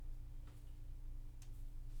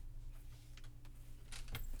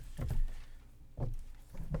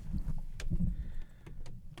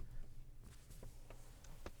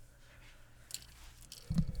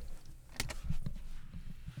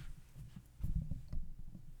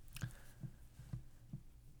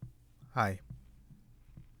Hi,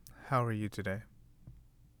 how are you today?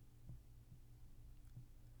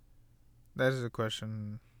 That is a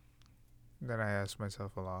question that I ask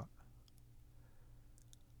myself a lot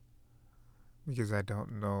because I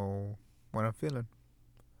don't know what I'm feeling.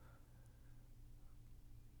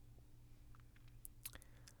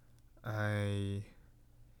 I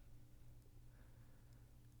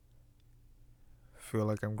feel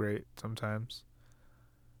like I'm great sometimes.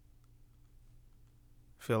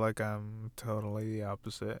 Feel like I'm totally the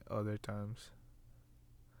opposite other times.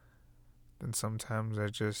 Then sometimes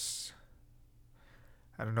I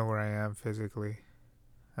don't know where I am physically.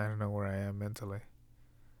 I don't know where I am mentally.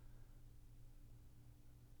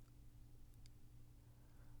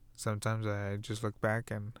 Sometimes I just look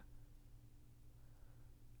back and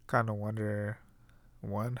kind of wonder,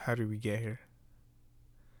 one, how did we get here?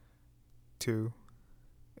 Two,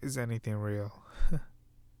 is anything real?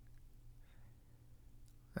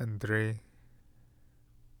 And three,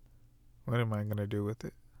 what am I going to do with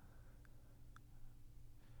it?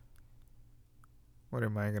 What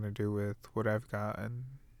am I going to do with what I've got and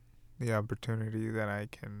the opportunity that I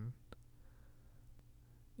can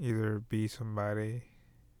either be somebody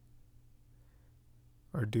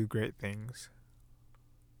or do great things?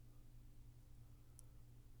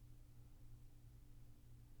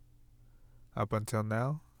 Up until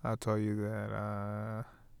now, I'll tell you that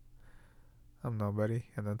I'm nobody,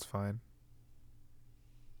 and that's fine.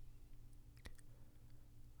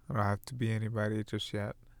 I don't have to be anybody just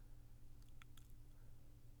yet.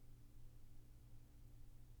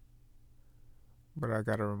 But I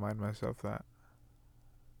gotta remind myself that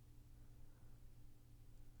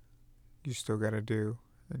you still gotta do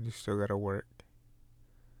and you still gotta work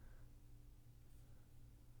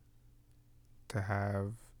to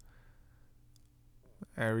have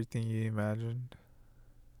everything you imagined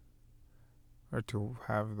or to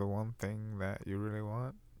have the one thing that you really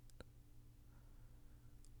want.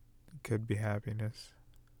 It could be happiness,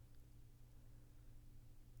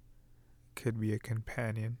 it could be a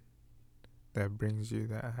companion that brings you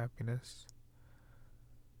that happiness,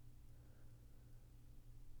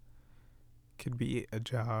 it could be a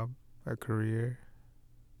job, a career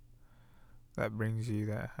that brings you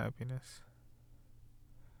that happiness.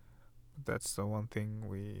 But that's the one thing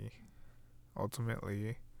we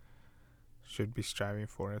ultimately should be striving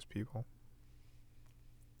for as people.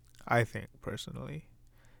 I think personally,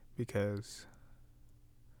 because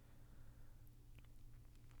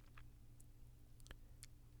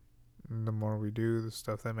the more we do the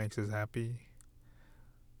stuff that makes us happy,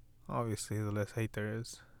 obviously the less hate there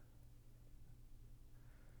is.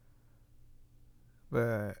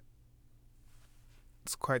 But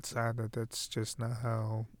it's quite sad that that's just not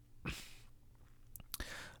how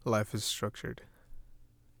life is structured.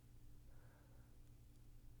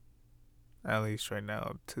 At least right now,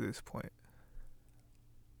 up to this point.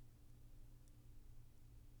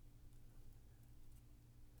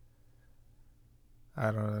 I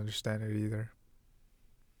don't understand it either.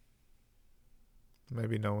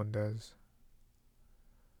 Maybe no one does.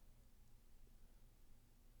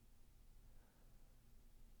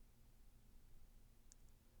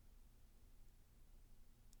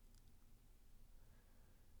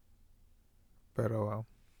 But oh well.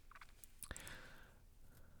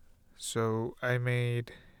 So I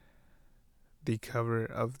made the cover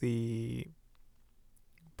of the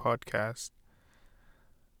podcast.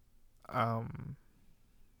 Um,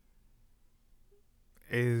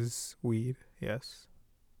 is weed, yes,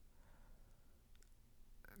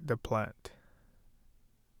 the plant.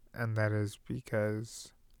 And that is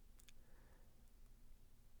because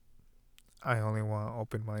I only want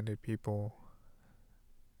open minded people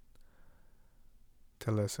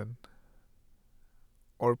to listen.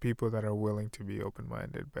 Or people that are willing to be open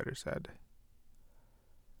minded, better said.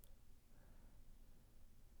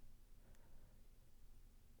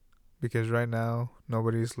 Because right now,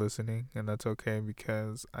 nobody's listening, and that's okay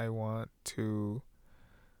because I want to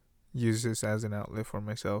use this as an outlet for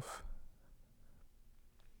myself.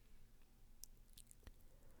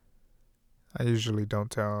 I usually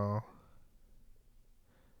don't tell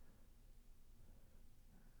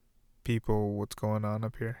people what's going on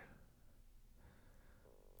up here.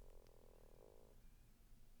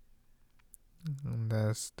 And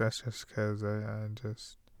that's just because I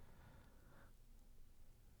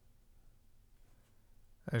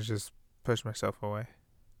just push myself away.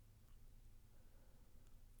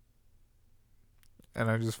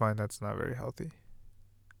 And I just find that's not very healthy.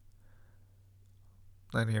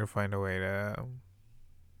 I need to find a way to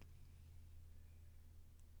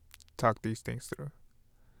talk these things through.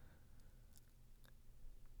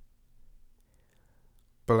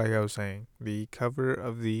 But like I was saying, the cover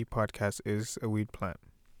of the podcast is a weed plant.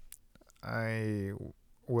 I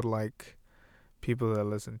would like people that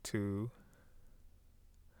listen to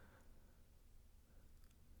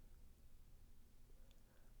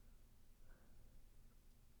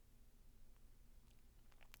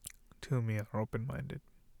me are open minded.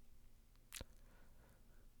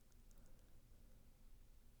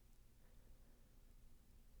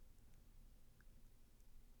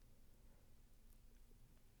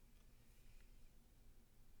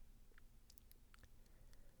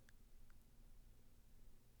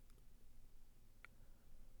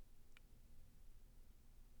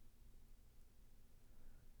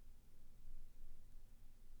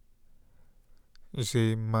 You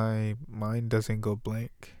see, my mind doesn't go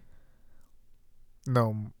blank.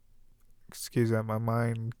 No, excuse that, my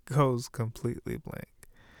mind goes completely blank.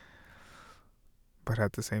 But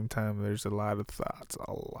at the same time, there's a lot of thoughts,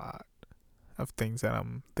 a lot of things that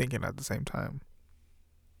I'm thinking at the same time.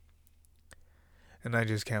 And I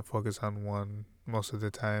just can't focus on one most of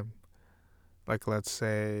the time. Like let's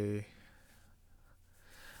say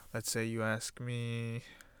you ask me,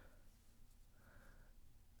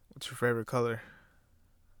 what's your favorite color?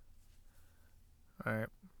 Alright,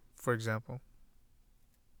 for example,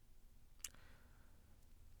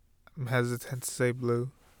 I'm hesitant to say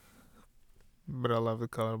blue, but I love the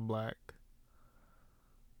color black.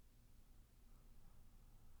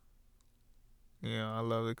 I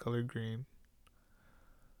love the color green.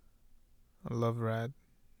 I love red.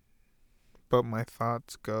 But my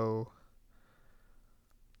thoughts go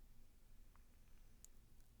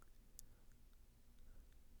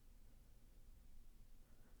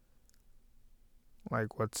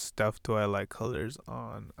like, what stuff do I like colors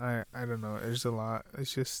on? I don't know. There's a lot.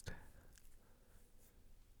 It's just,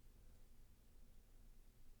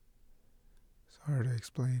 it's hard to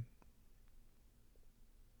explain.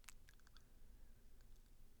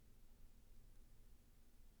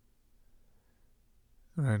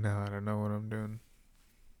 Right now, I don't know what I'm doing.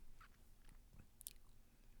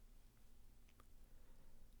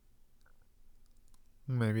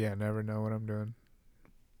 Maybe I never know what I'm doing.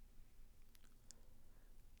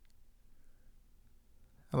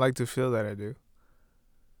 I like to feel that I do.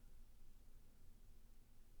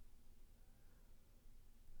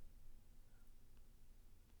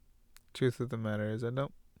 Truth of the matter is, I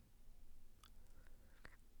don't.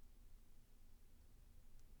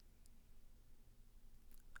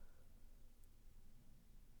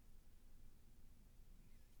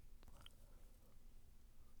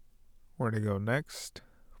 Where to go next?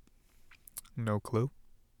 No clue.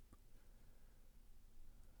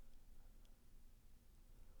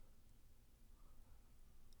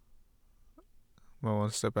 Well,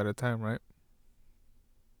 one step at a time, right?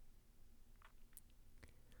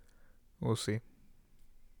 We'll see.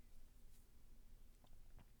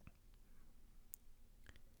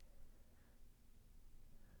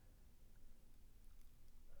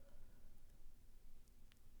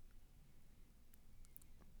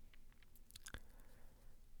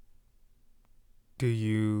 Do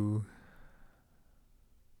you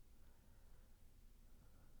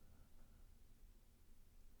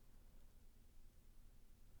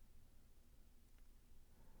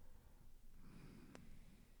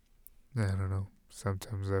I don't know.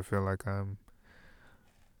 Sometimes I feel like I'm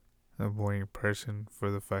a boring person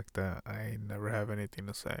for the fact that I never have anything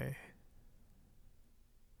to say.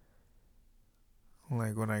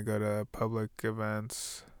 Like when I go to public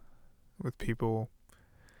events with people,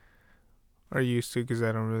 are used to because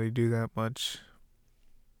I don't really do that much.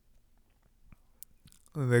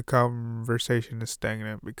 The conversation is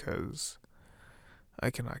stagnant because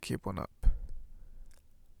I cannot keep one up.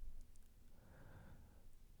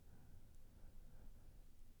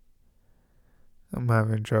 I'm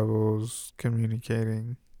having troubles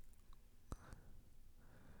communicating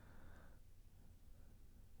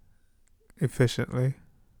efficiently.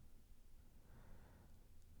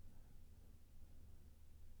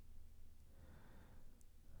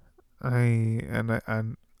 I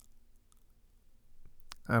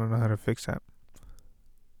don't know how to fix that.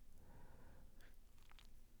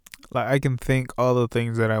 Like I can think all the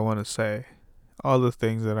things that I want to say, all the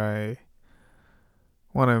things that I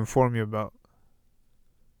want to inform you about,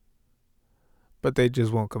 but they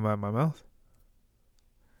just won't come out of my mouth.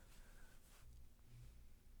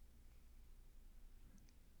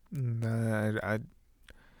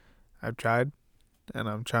 I've tried, and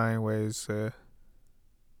I'm trying ways to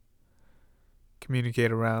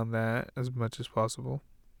communicate around that as much as possible.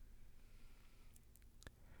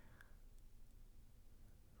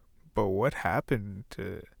 But what happened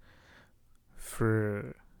to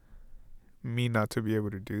for me not to be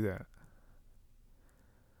able to do that.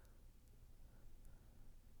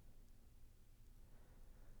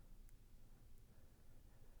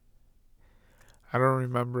 I don't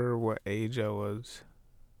remember what age I was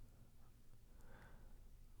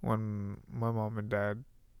when my mom and dad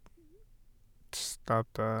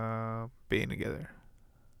stopped being together.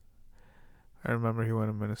 I remember he went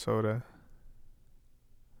to Minnesota,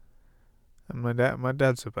 and my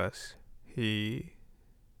dad's the best. He,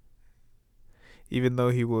 even though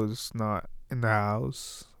he was not in the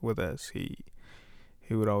house with us, he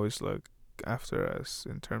would always look after us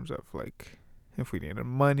in terms of like if we needed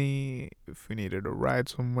money, if we needed a ride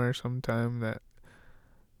somewhere sometime that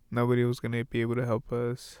nobody was gonna be able to help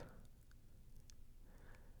us.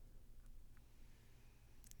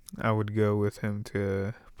 I would go with him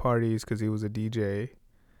to parties because he was a DJ.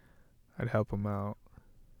 I'd help him out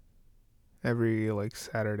every like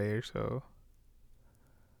Saturday or so.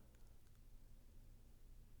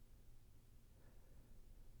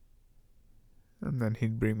 And then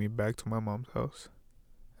he'd bring me back to my mom's house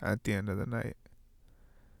at the end of the night.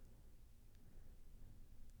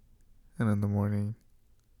 And in the morning,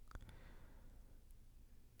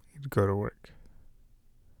 he'd go to work.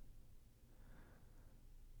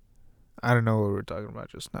 I don't know what we were talking about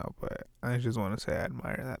just now, but I just want to say I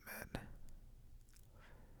admire that man.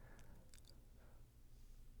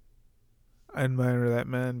 I admire that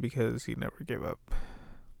man because he never gave up.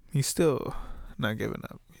 He's still not giving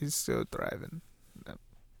up. He's still thriving.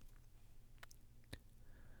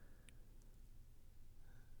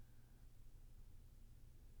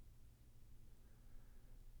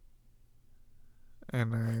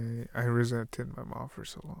 And I resented my mom for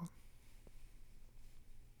so long.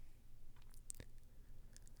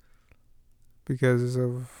 Because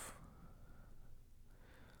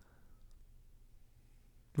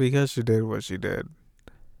she did what she did.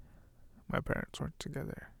 My parents weren't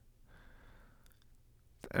together.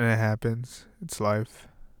 And it happens. It's life.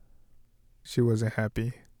 She wasn't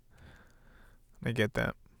happy. I get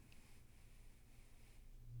that.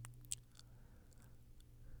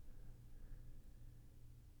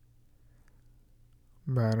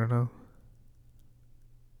 But I don't know.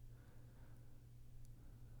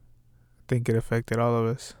 I think it affected all of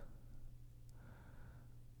us.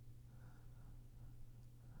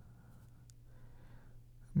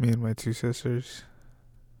 Me and my two sisters.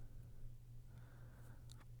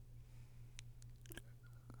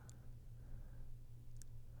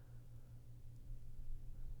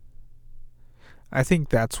 I think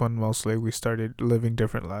that's when mostly we started living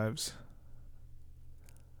different lives.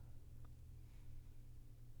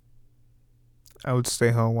 I would stay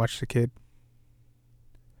home, watch the kid,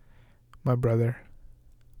 my brother.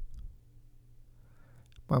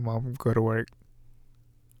 My mom would go to work.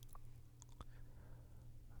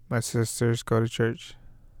 My sisters go to church.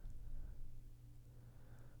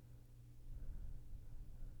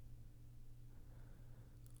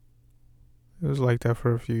 It was like that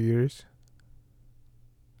for a few years.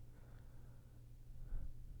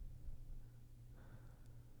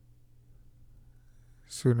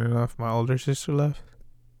 Soon enough, my older sister left.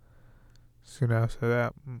 Soon after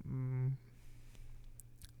that,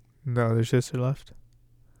 the other sister left.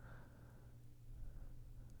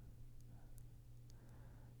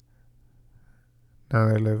 Now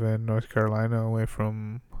they live in North Carolina away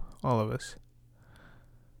from all of us.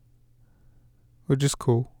 Which is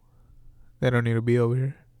cool. They don't need to be over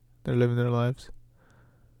here. They're living their lives.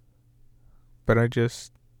 But I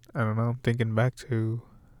don't know, I'm thinking back to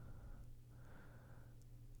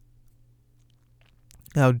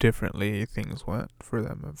how differently things went for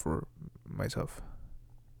them and for myself.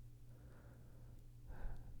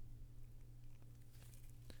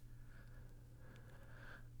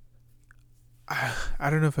 I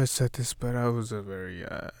don't know if I said this, but I was a very,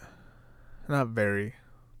 not very,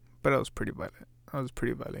 but I was pretty violent. I was a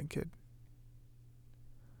pretty violent kid.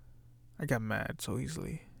 I got mad so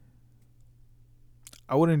easily.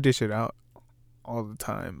 I wouldn't dish it out all the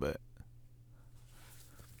time, but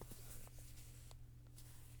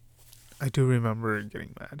I do remember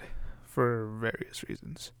getting mad for various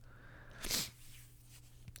reasons.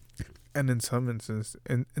 And in some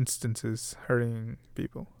instances, hurting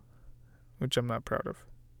people, which I'm not proud of.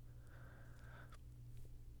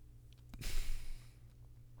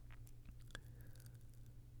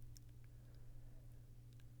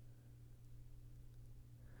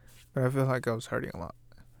 But I feel like I was hurting a lot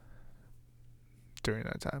during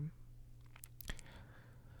that time.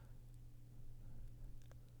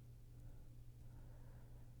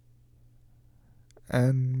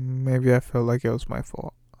 And maybe I felt like it was my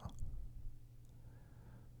fault.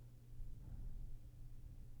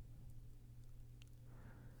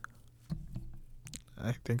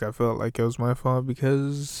 I think I felt like it was my fault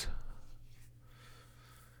because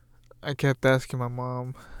I kept asking my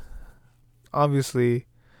mom. Obviously,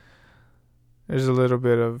 there's a little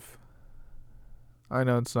bit of, I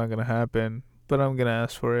know it's not gonna happen, but I'm gonna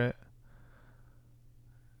ask for it.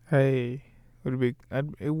 Hey,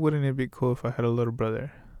 wouldn't it be cool if I had a little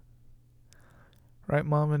brother? Right,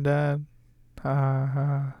 mom and dad? Ha ha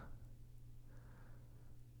ha.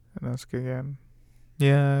 And ask again.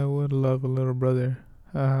 Yeah, I would love a little brother.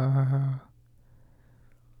 Ha ha ha ha.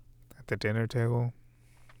 At the dinner table.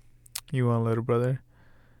 You want a little brother?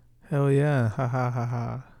 Hell yeah. Ha ha ha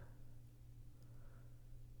ha.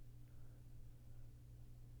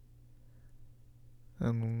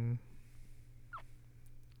 And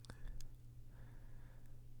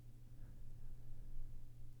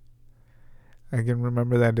I can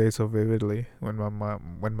remember that day so vividly when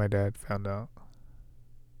my dad found out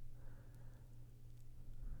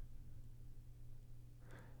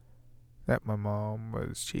that my mom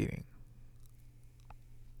was cheating.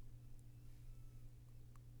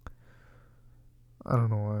 I don't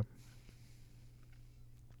know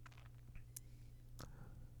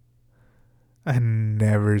why. I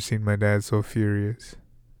never seen my dad so furious.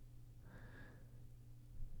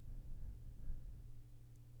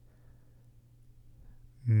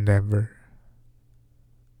 Never.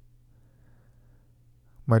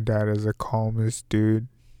 My dad is the calmest dude.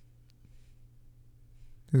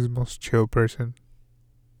 He's the most chill person.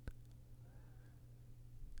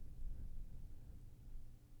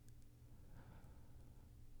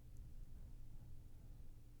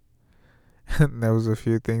 And there was a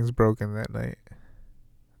few things broken that night. I'll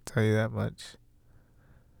tell you that much.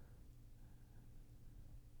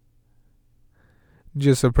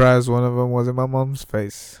 Just surprised one of them wasn't my mom's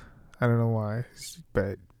face. I don't know why,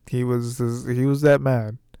 but he was that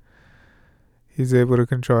mad. He's able to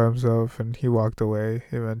control himself, and he walked away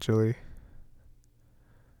eventually.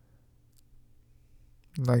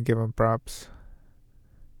 And I give him props,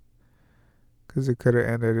 cause it could have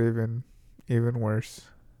ended even worse.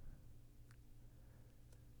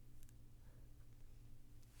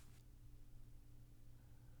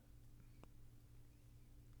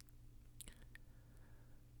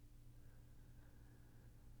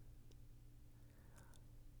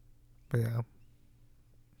 But yeah,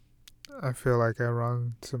 I feel like I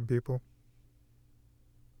wronged some people,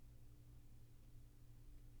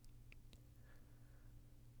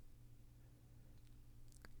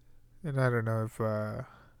 and I don't know if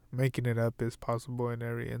making it up is possible in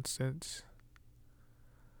every instance.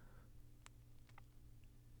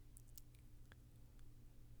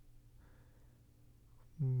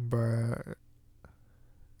 But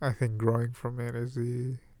I think growing from it is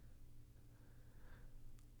the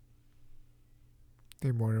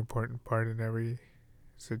more important part in every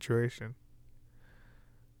situation.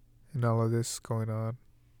 And all of this going on,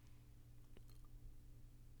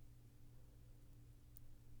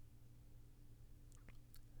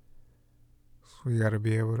 so we got to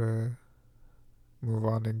be able to move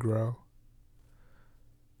on and grow.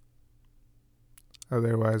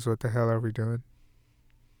 Otherwise, what the hell are we doing?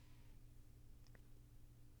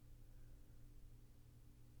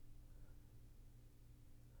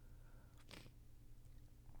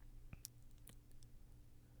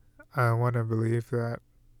 I want to believe that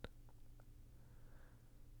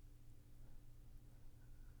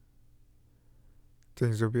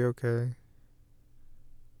things will be okay.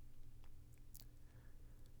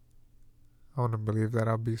 I want to believe that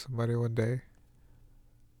I'll be somebody one day.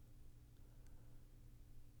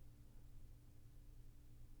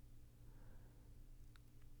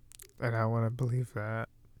 And I want to believe that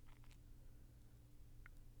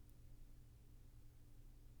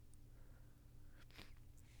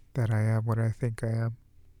I am what I think I am.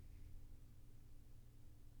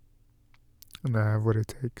 And I have what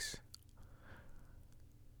it takes.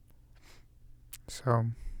 So,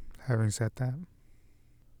 having said that,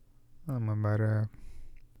 I'm about to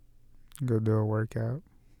go do a workout.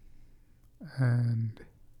 And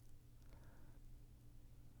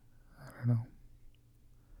I don't know.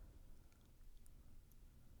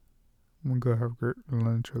 I'm gonna go have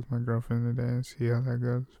lunch with my girlfriend today and see how that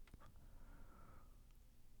goes.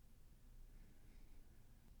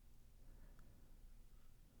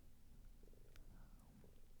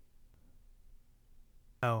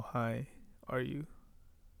 How high are you?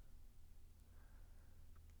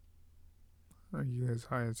 Are you as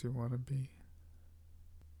high as you want to be?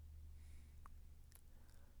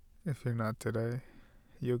 If you're not today,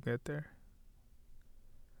 you'll get there.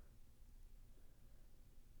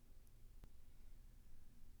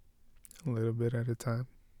 A little bit at a time.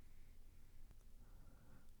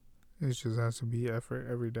 It just has to be effort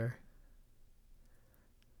every day.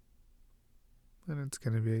 And it's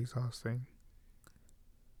going to be exhausting.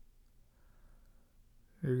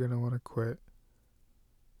 You're going to want to quit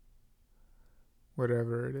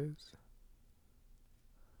whatever it is.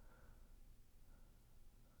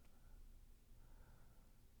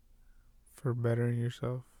 For bettering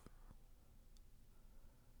yourself.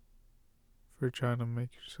 For trying to make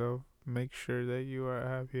sure that you are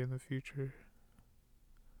happy in the future.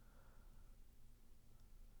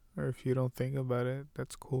 Or if you don't think about it,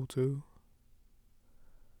 that's cool too.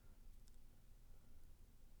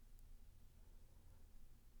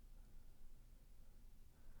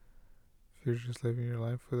 If you're just living your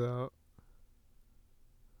life without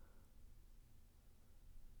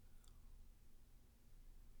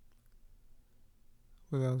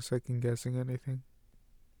second guessing anything,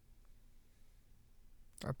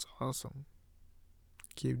 that's awesome.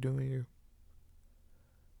 Keep doing you.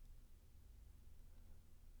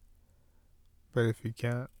 But if you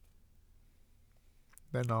can't,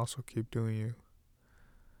 then also keep doing you.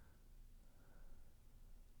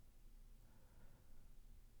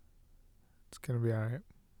 It's gonna be alright.